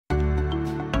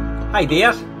Hi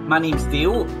there, my name's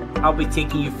Dale. I'll be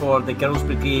taking you for the Girls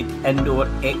Brigade indoor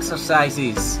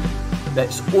exercises.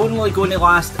 That's only going to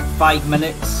last 5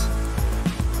 minutes.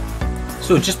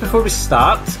 So just before we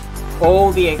start,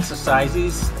 all the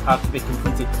exercises are to be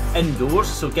completed indoors,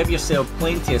 so give yourself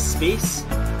plenty of space.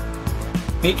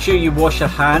 Make sure you wash your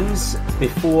hands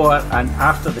before and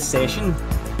after the session.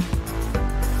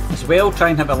 As well, try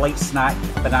and have a light snack,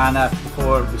 banana,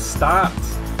 before we start.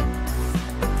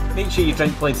 Make sure you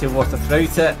drink plenty of water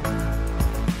throughout it.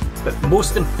 But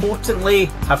most importantly,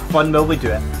 have fun while we do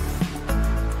it.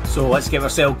 So let's get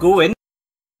ourselves going.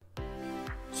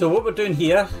 So what we're doing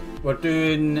here, we're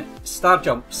doing star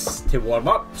jumps to warm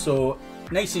up. So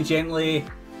nice and gently,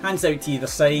 hands out to either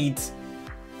side,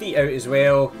 feet out as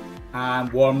well,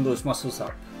 and warm those muscles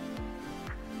up.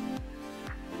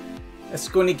 It's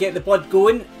going to get the blood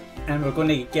going and we're going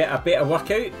to get a better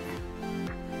workout.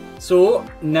 So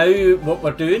now what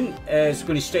we're doing is we're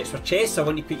going to stretch our chest. So I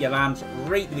want you to put your arms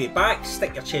right the way back,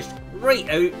 stick your chest right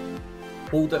out,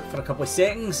 hold it for a couple of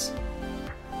seconds.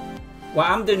 What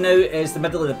I'm doing now is the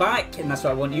middle of the back, and that's what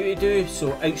I want you to do.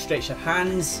 So outstretch your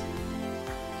hands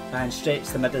and stretch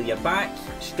the middle of your back.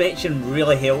 Stretching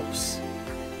really helps.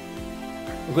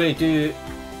 We're going to do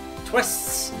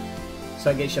twists,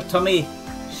 so it gets your tummy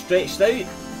stretched out.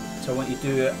 So I want you to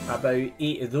do about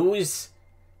 8 of those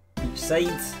each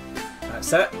side.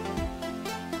 That's it.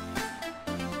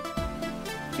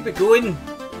 Keep it going.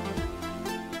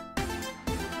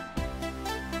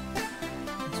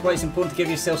 That's why it's important to give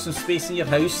yourself some space in your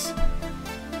house.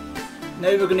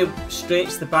 Now we're going to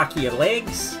stretch the back of your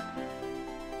legs,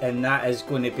 and that is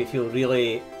going to feel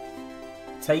really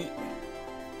tight.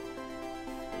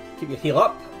 Keep your heel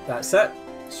up. That's it.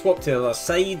 Swap to the other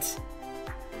side.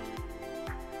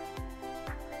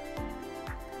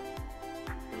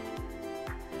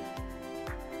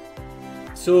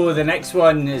 So the next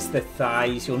one is the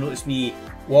thighs. You'll notice me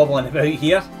wobbling about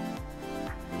here.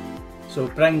 So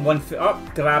bring one foot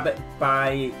up, grab it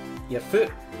by your foot,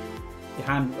 your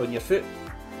hand on your foot,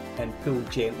 and pull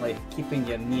gently, keeping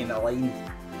your knee in a line.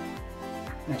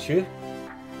 That's you.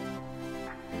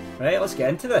 Right, let's get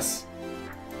into this.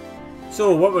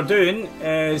 So what we're doing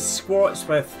is squats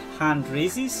with hand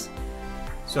raises.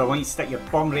 So I want you to stick your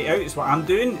bum right out, is what I'm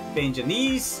doing. Bend your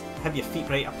knees, have your feet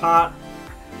right apart,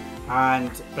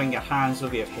 and bring your hands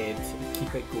over your head and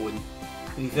keep it going.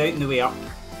 Breathe out and the way up.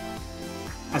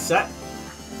 That's it.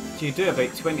 So you do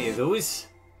about 20 of those.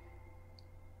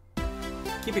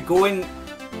 Keep it going.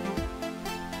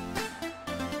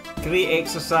 Great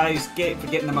exercise, great for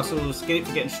getting the muscles, great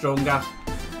for getting stronger.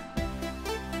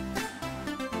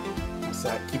 That's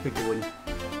it, keep it going.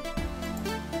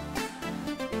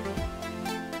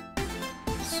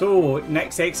 So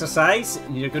next exercise,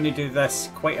 you're going to do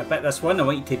this quite a bit, this one. I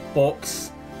want you to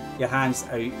box your hands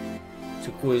out.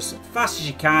 So go as fast as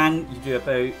you can. You do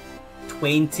about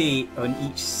 20 on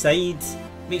each side.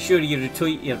 Make sure you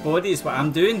rotate your body, is what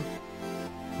I'm doing.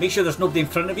 Make sure there's nobody in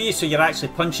front of you, so you're actually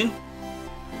punching.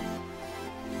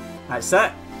 That's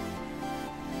it.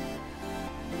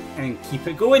 And keep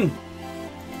it going.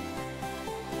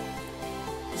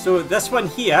 So this one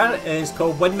here is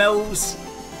called windmills.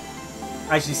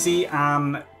 As you see,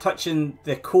 I'm touching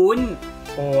the cone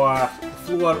or the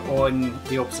floor on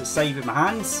the opposite side with my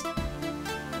hands.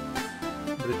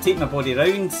 Rotate my body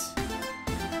around.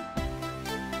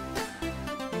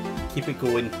 Keep it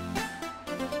going.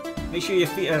 Make sure your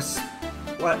feet are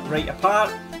split right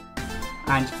apart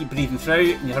and you keep breathing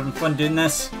through and you're having fun doing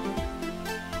this.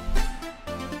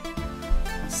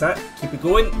 That's it, keep it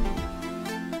going.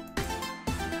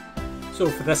 So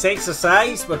for this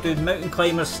exercise, we're doing mountain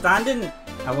climbers standing.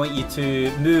 I want you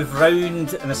to move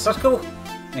round in a circle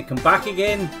and come back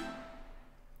again,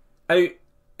 out,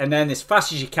 and then as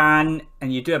fast as you can,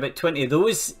 and you do about 20 of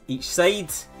those each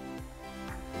side.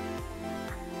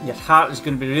 Your heart is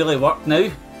going to be really worked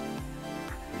now.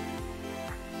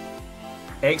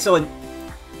 Excellent.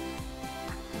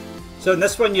 So in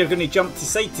this one you're going to jump to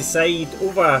side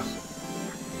over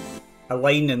a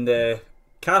line in the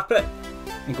carpet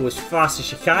and go as fast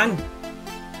as you can.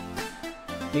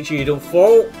 Make sure you don't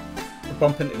fall or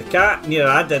bump into the cat. Neither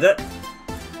I did it.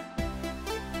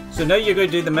 So now you're going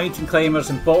to do the mountain climbers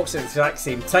and box at the exact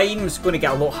same time. It's going to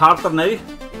get a lot harder now.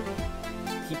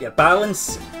 Keep your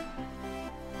balance.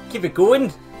 Keep it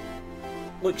going.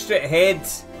 Look straight ahead.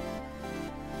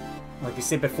 Like I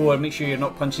said before, make sure you're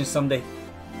not punching somebody.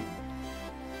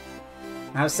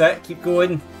 That's it, keep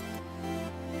going.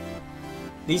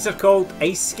 These are called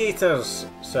ice skaters.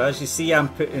 So as you see, I'm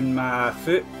putting my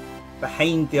foot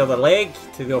behind the other leg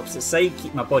to the opposite side,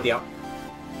 keep my body up.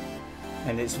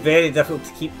 and it's very difficult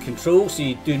to keep control, so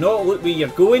you do not look where you're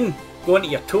going, go onto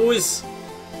your toes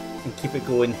and keep it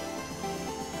going.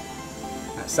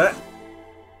 That's it.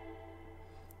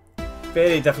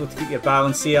 Very difficult to keep your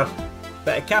balance here,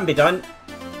 but it can be done.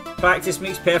 Practice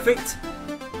makes perfect.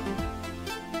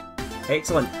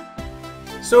 Excellent.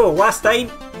 So last time,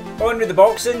 on with the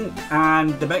boxing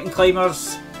and the mountain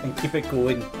climbers and keep it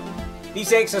going.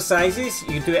 These exercises,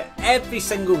 you can do it every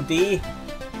single day,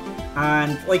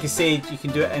 and like I said, you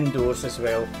can do it indoors as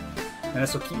well, and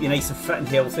this will keep you nice and fit and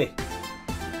healthy.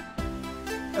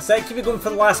 That's it, keep it going for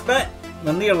the last bit.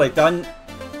 We're nearly done.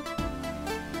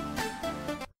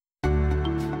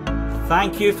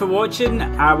 Thank you for watching.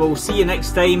 I will see you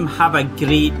next time. Have a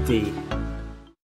great day.